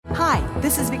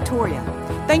This is Victoria.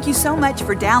 Thank you so much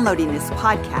for downloading this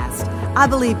podcast. I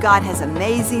believe God has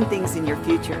amazing things in your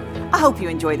future. I hope you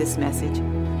enjoy this message.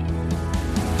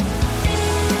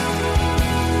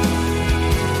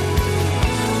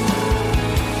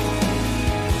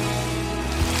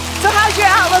 So how's your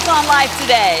outlook on life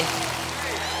today?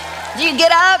 Do you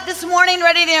get up this morning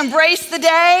ready to embrace the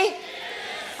day?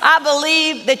 I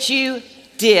believe that you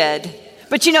did.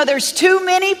 But you know, there's too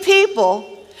many people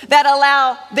that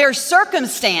allow their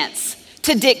circumstance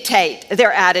to dictate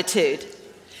their attitude.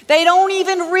 They don't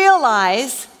even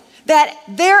realize that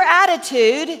their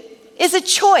attitude is a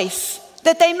choice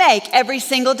that they make every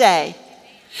single day.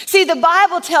 See, the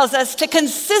Bible tells us to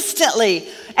consistently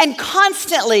and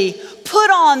constantly put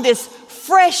on this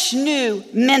fresh new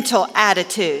mental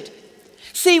attitude.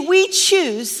 See, we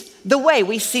choose the way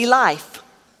we see life.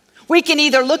 We can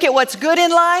either look at what's good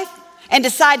in life and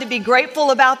decide to be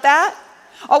grateful about that,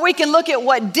 or we can look at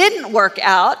what didn't work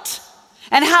out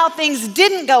and how things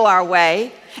didn't go our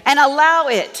way and allow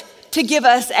it to give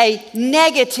us a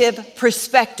negative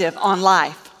perspective on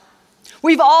life.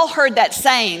 We've all heard that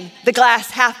saying, the glass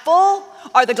half full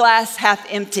or the glass half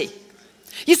empty.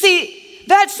 You see,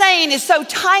 that saying is so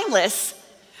timeless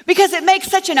because it makes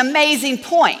such an amazing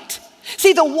point.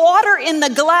 See, the water in the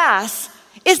glass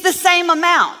is the same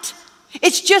amount.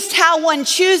 It's just how one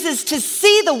chooses to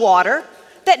see the water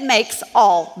that makes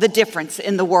all the difference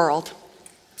in the world.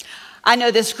 I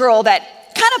know this girl that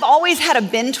kind of always had a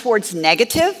bend towards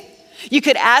negative. You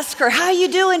could ask her, how you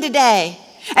doing today?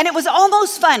 And it was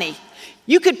almost funny.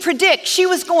 You could predict she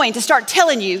was going to start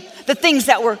telling you the things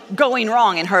that were going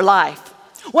wrong in her life.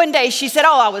 One day she said,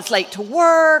 I was late to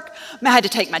work. I had to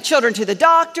take my children to the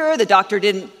doctor. The doctor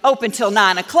didn't open till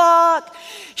 9 o'clock.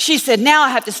 She said, now I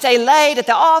have to stay late at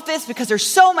the office because there's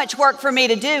so much work for me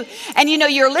to do. And you know,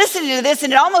 you're listening to this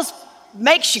and it almost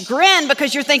makes you grin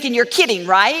because you're thinking you're kidding,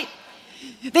 right?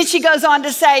 Then she goes on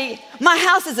to say, my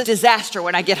house is a disaster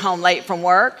when I get home late from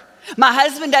work. My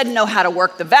husband doesn't know how to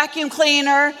work the vacuum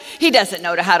cleaner. He doesn't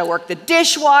know how to work the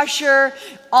dishwasher,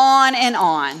 on and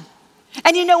on.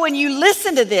 And you know, when you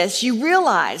listen to this, you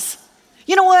realize,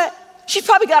 you know what? She's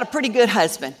probably got a pretty good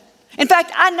husband. In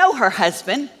fact, I know her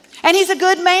husband, and he's a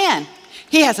good man.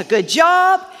 He has a good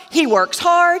job. He works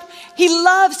hard. He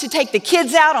loves to take the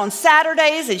kids out on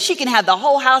Saturdays, and she can have the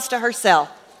whole house to herself.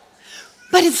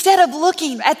 But instead of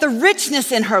looking at the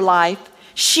richness in her life,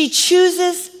 she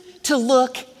chooses to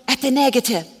look at the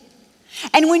negative.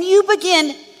 And when you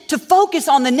begin to focus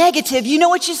on the negative, you know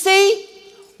what you see?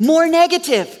 More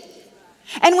negative.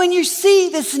 And when you see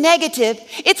this negative,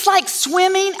 it's like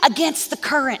swimming against the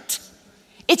current.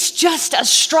 It's just a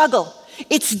struggle.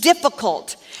 It's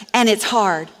difficult and it's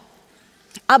hard.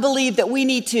 I believe that we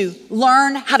need to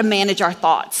learn how to manage our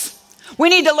thoughts. We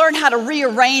need to learn how to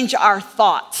rearrange our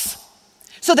thoughts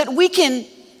so that we can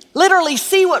literally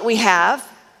see what we have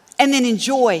and then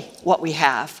enjoy what we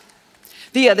have.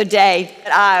 The other day,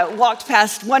 I walked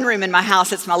past one room in my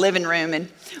house. It's my living room.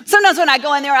 And sometimes when I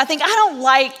go in there, I think, I don't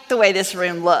like the way this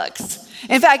room looks.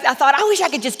 In fact, I thought, I wish I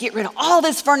could just get rid of all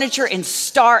this furniture and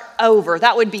start over.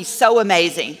 That would be so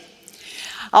amazing.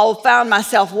 I found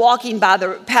myself walking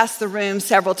past the room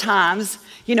several times,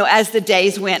 you know, as the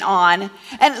days went on,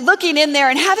 and looking in there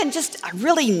and having just a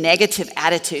really negative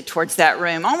attitude towards that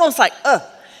room, almost like, ugh.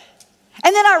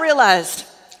 And then I realized,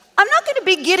 I'm not going to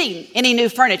be getting any new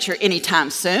furniture anytime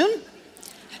soon.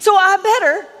 So I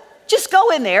better just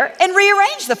go in there and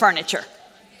rearrange the furniture.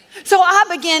 So I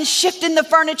began shifting the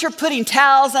furniture, putting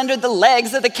towels under the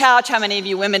legs of the couch. How many of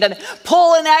you women done that?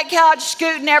 Pulling that couch,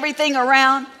 scooting everything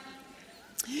around.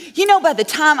 You know, by the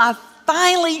time I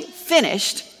finally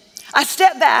finished, I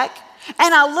stepped back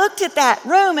and I looked at that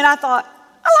room and I thought,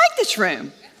 I like this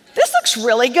room. This looks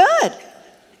really good.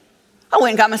 I went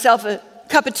and got myself a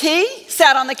cup of tea,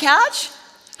 sat on the couch.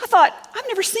 I thought, I've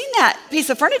never seen that piece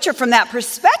of furniture from that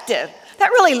perspective. That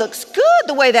really looks good,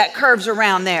 the way that curves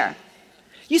around there.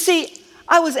 You see,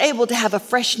 I was able to have a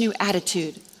fresh new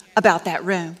attitude about that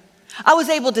room. I was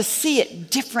able to see it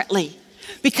differently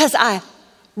because I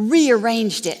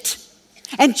rearranged it.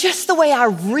 And just the way I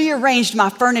rearranged my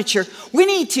furniture, we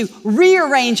need to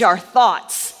rearrange our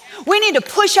thoughts. We need to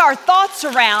push our thoughts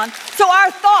around so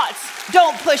our thoughts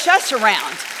don't push us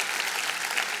around.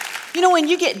 You know, when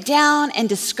you get down and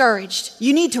discouraged,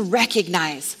 you need to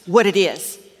recognize what it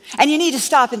is. And you need to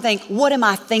stop and think, what am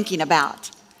I thinking about?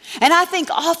 And I think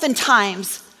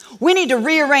oftentimes we need to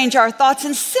rearrange our thoughts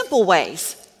in simple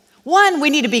ways. One, we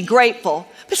need to be grateful,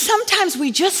 but sometimes we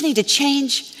just need to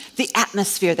change the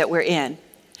atmosphere that we're in.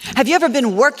 Have you ever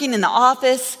been working in the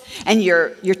office and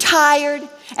you're tired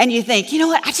and you think, you know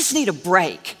what, I just need a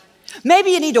break.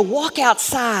 Maybe you need to walk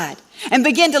outside and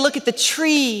begin to look at the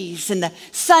trees and the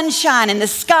sunshine and the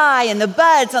sky and the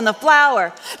buds on the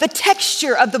flower, the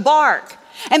texture of the bark,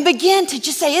 and begin to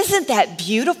just say, isn't that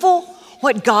beautiful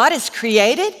what God has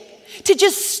created? To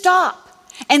just stop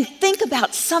and think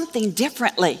about something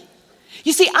differently.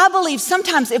 You see, I believe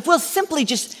sometimes if we'll simply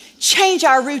just change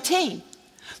our routine,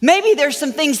 maybe there's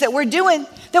some things that we're doing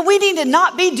that we need to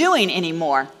not be doing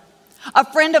anymore. A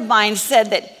friend of mine said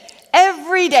that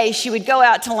every day she would go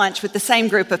out to lunch with the same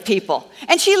group of people.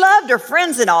 And she loved her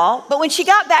friends and all, but when she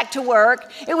got back to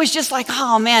work, it was just like,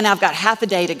 oh man, I've got half a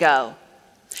day to go.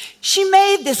 She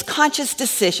made this conscious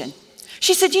decision.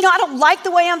 She said, I don't like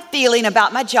the way I'm feeling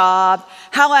about my job,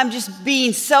 how I'm just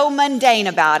being so mundane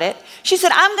about it. She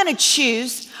said, I'm going to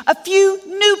choose a few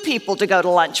new people to go to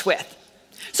lunch with.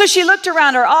 So she looked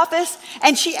around her office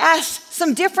and she asked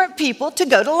some different people to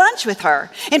go to lunch with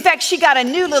her. In fact, she got a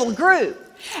new little group.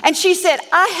 And she said,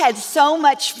 I had so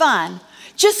much fun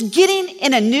just getting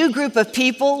in a new group of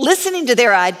people, listening to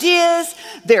their ideas,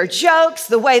 their jokes,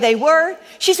 the way they were.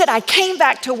 She said, I came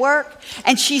back to work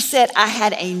and she said, I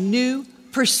had a new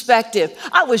perspective.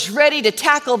 I was ready to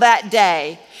tackle that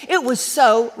day. It was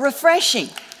so refreshing.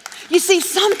 You see,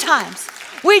 sometimes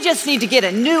we just need to get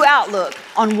a new outlook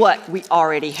on what we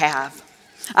already have.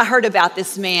 I heard about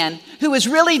this man who was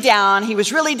really down. He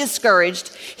was really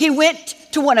discouraged. He went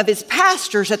to one of his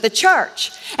pastors at the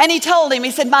church. And he told him,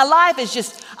 he said, my life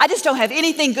is I just don't have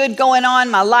anything good going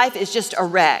on. My life is just a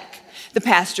wreck. The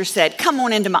pastor said, come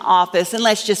on into my office and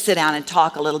let's just sit down and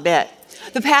talk a little bit.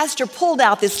 The pastor pulled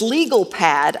out this legal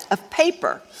pad of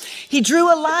paper. He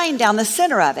drew a line down the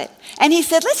center of it. And he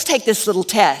said, let's take this little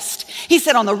test. He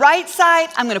said, on the right side,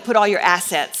 I'm going to put all your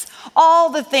assets,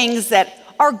 all the things that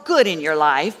are good in your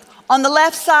life. On the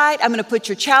left side, I'm going to put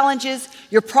your challenges,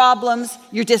 your problems,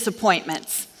 your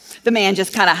disappointments. The man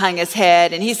just kind of hung his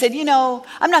head and he said,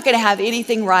 I'm not going to have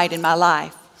anything right in my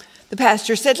life. The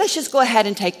pastor said, let's just go ahead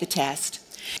and take the test.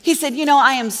 He said,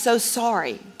 I am so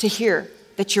sorry to hear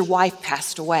that your wife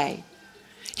passed away.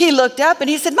 He looked up and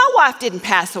he said, my wife didn't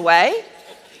pass away.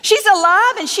 She's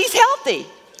alive and she's healthy.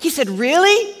 He said,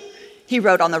 really? He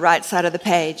wrote on the right side of the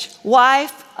page,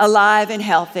 wife, alive and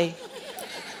healthy.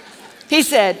 He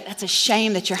said, that's a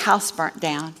shame that your house burnt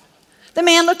down. The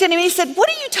man looked at him and he said, what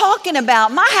are you talking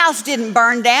about? My house didn't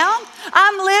burn down.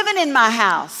 I'm living in my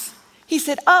house. He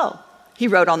said, oh, he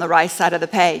wrote on the right side of the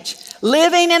page,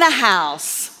 living in a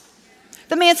house.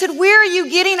 The man said, where are you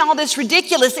getting all this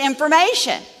ridiculous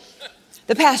information?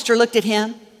 The pastor looked at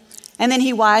him and then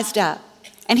he wised up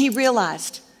and he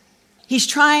realized he's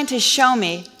trying to show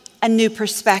me a new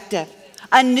perspective,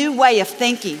 a new way of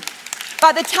thinking.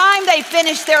 By the time they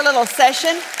finished their little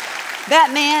session,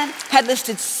 that man had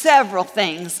listed several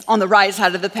things on the right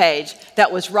side of the page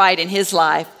that was right in his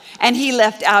life, and he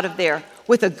left out of there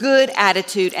with a good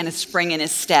attitude and a spring in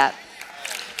his step.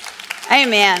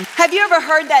 Amen. Have you ever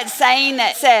heard that saying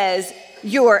that says,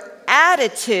 your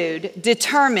attitude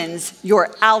determines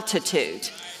your altitude?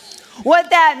 What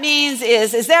that means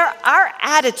is that our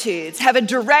attitudes have a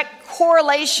direct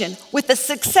correlation with the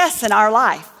success in our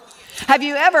life. Have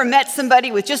you ever met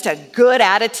somebody with just a good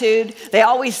attitude? They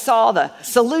always saw the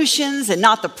solutions and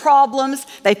not the problems.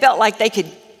 They felt like they could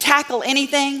tackle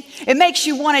anything. It makes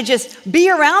you want to just be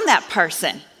around that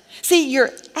person. See,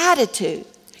 your attitude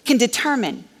can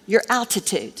determine your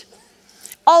altitude.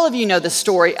 All of you know the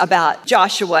story about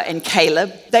Joshua and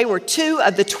Caleb. They were 2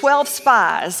 of the 12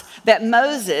 spies that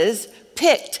Moses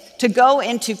picked to go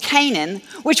into Canaan,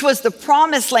 which was the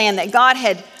promised land that God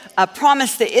had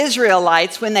promised the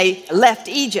Israelites when they left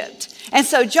Egypt. And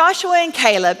so Joshua and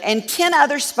Caleb and 10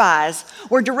 other spies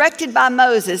were directed by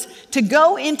Moses to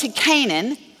go into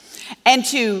Canaan and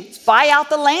to spy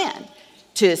out the land,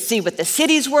 to see what the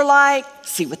cities were like,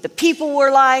 see what the people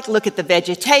were like, look at the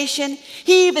vegetation.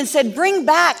 He even said, bring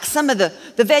back some of the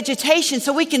vegetation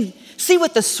so we can see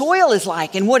what the soil is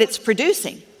like and what it's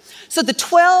producing. So the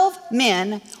 12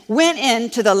 men went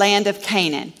into the land of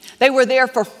Canaan. They were there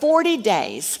for 40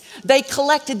 days. They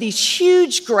collected these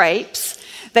huge grapes.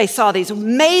 They saw these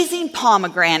amazing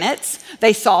pomegranates.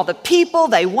 They saw the people.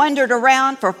 They wandered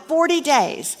around for 40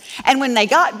 days. And when they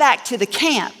got back to the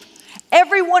camp,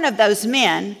 every one of those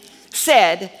men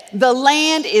said, the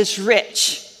land is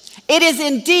rich. It is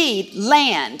indeed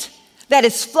land that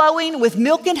is flowing with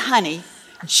milk and honey,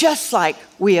 just like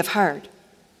we have heard.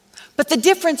 But the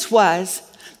difference was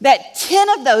that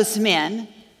 10 of those men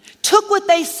took what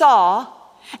they saw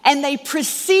and they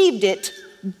perceived it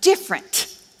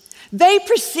different. They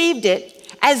perceived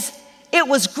it as it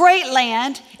was great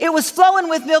land. It was flowing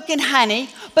with milk and honey,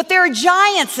 but there are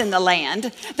giants in the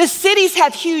land. The cities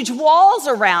have huge walls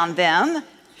around them.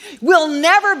 We'll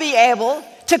never be able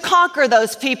to conquer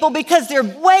those people because they're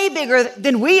way bigger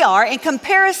than we are. In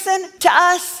comparison to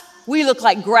us, we look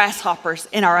like grasshoppers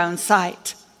in our own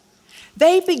sight.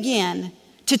 They begin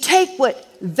to take what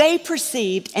they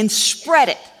perceived and spread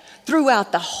it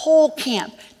throughout the whole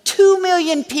camp. 2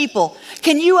 million people.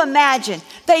 Can you imagine?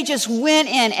 They just went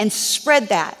in and spread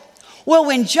that. Well,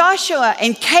 when Joshua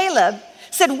and Caleb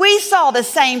said, we saw the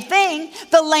same thing.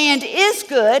 The land is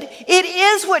good. It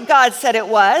is what God said it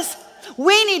was.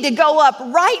 We need to go up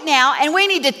right now and we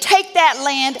need to take that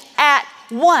land at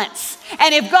once.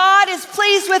 And if God is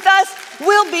pleased with us,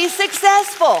 we'll be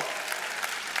successful.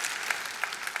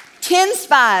 10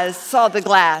 spies saw the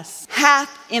glass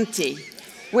half empty,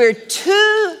 where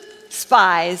 2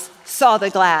 spies saw the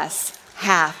glass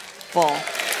half full.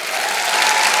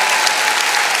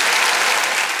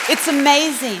 It's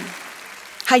amazing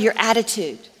how your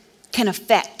attitude can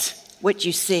affect what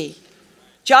you see.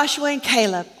 Joshua and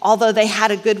Caleb, although they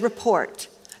had a good report,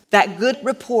 that good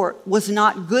report was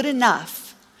not good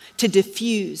enough to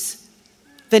diffuse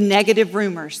the negative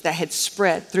rumors that had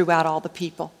spread throughout all the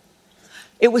people.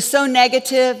 It was so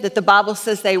negative that the Bible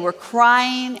says they were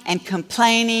crying and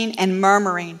complaining and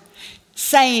murmuring,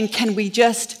 saying, can we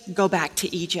just go back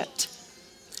to Egypt?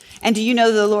 And do you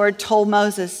know the Lord told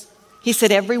Moses, he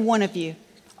said, every one of you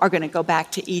are going to go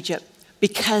back to Egypt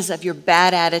because of your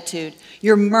bad attitude,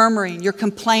 your murmuring, your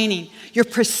complaining, your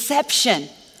perception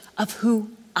of who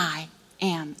I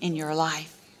am in your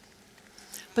life.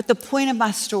 But the point of my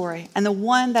story, and the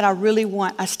one that I really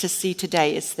want us to see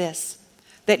today, is this,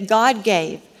 that God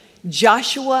gave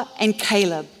Joshua and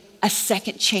Caleb a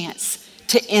second chance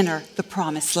to enter the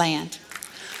promised land.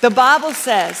 The Bible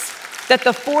says that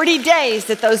the 40 days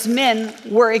that those men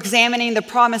were examining the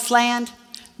promised land,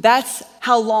 that's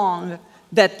how long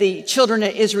that the children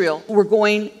of Israel were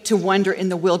going to wander in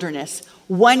the wilderness.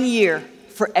 1 year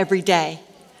for every day.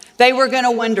 They were going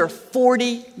to wander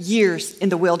 40 years in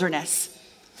the wilderness.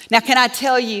 Now, can I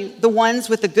tell you, the ones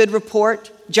with the good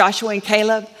report, Joshua and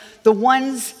Caleb, the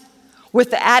ones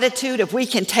with the attitude of we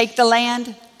can take the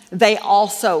land, they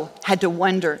also had to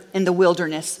wander in the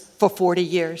wilderness for 40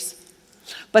 years.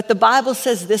 But the Bible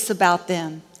says this about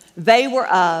them. They were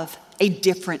of a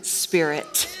different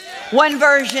spirit. One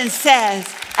version says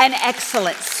an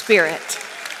excellent spirit.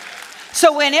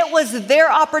 So when it was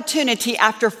their opportunity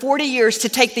after 40 years to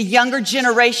take the younger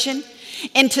generation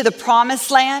into the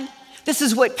promised land, this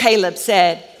is what Caleb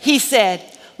said. He said,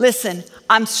 listen,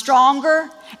 I'm stronger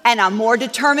and I'm more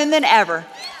determined than ever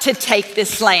to take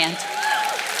this land.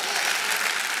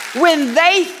 When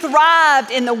they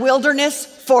thrived in the wilderness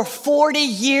for 40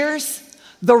 years,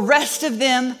 the rest of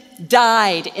them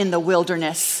died in the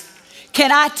wilderness.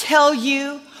 Can I tell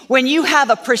you, when you have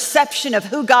a perception of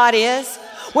who God is,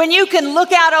 when you can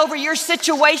look out over your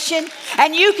situation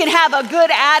and you can have a good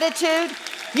attitude,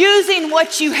 using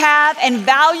what you have and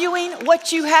valuing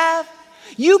what you have,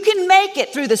 you can make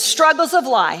it through the struggles of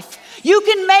life. You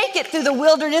can make it through the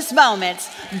wilderness moments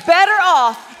better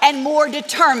off and more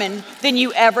determined than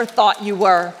you ever thought you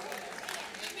were.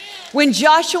 When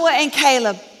Joshua and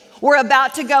Caleb were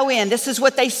about to go in, this is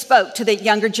what they spoke to the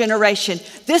younger generation.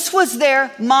 This was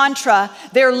their mantra,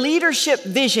 their leadership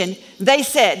vision. They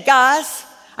said, guys,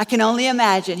 I can only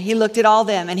imagine. He looked at all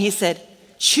them and he said,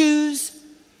 choose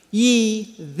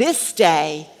ye this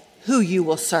day who you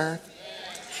will serve.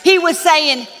 He was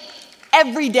saying,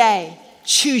 every day,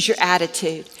 choose your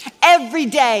attitude. Every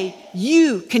day,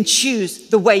 you can choose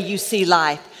the way you see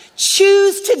life.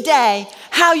 Choose today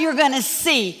how you're going to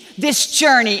see this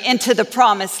journey into the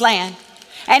promised land.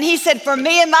 And he said, for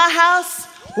me and my house,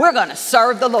 we're going to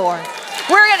serve the Lord.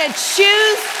 We're going to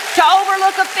choose to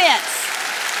overlook offense.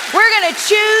 We're going to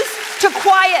choose to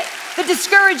quiet the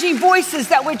discouraging voices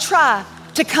that would try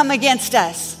to come against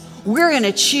us. We're going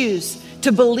to choose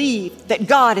to believe that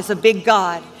God is a big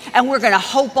God, and we're going to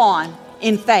hope on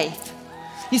in faith.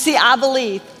 You see, I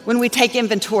believe when we take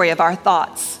inventory of our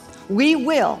thoughts, we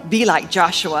will be like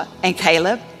Joshua and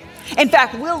Caleb. In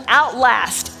fact, we'll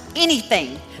outlast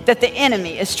anything that the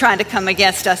enemy is trying to come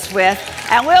against us with,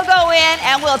 and we'll go in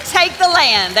and we'll take the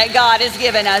land that God has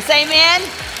given us. Amen?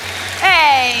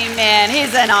 Amen.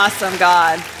 He's an awesome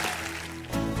God.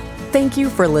 Thank you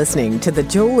for listening to the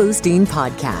Joel Osteen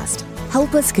Podcast.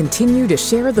 Help us continue to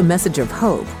share the message of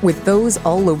hope with those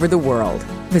all over the world.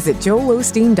 Visit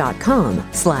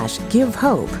joelosteen.com/give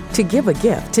hope to give a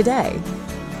gift today.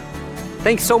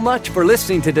 Thanks so much for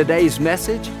listening to today's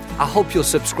message. I hope you'll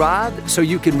subscribe so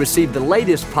you can receive the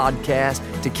latest podcast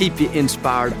to keep you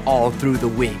inspired all through the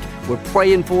week. We're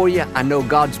praying for you. I know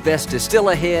God's best is still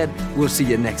ahead. We'll see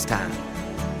you next time.